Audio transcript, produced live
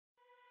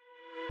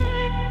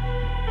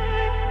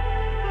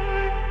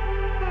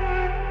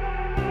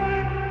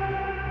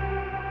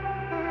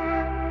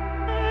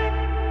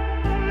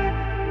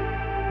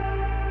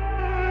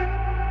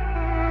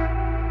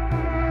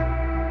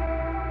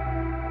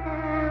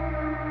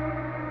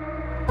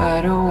I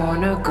don't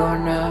wanna go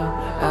now,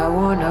 I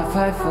wanna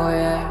fight for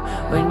ya.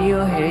 When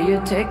you're here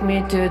you take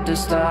me to the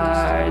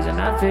stars,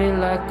 and I feel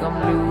like I'm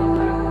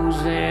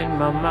losing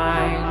my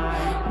mind.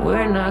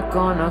 We're not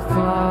gonna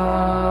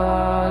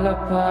fall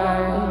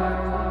apart.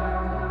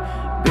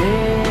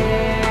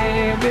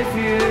 Babe,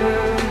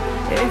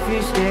 if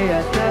you stay,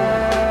 I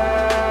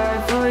die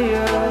for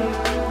you.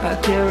 I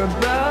care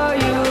about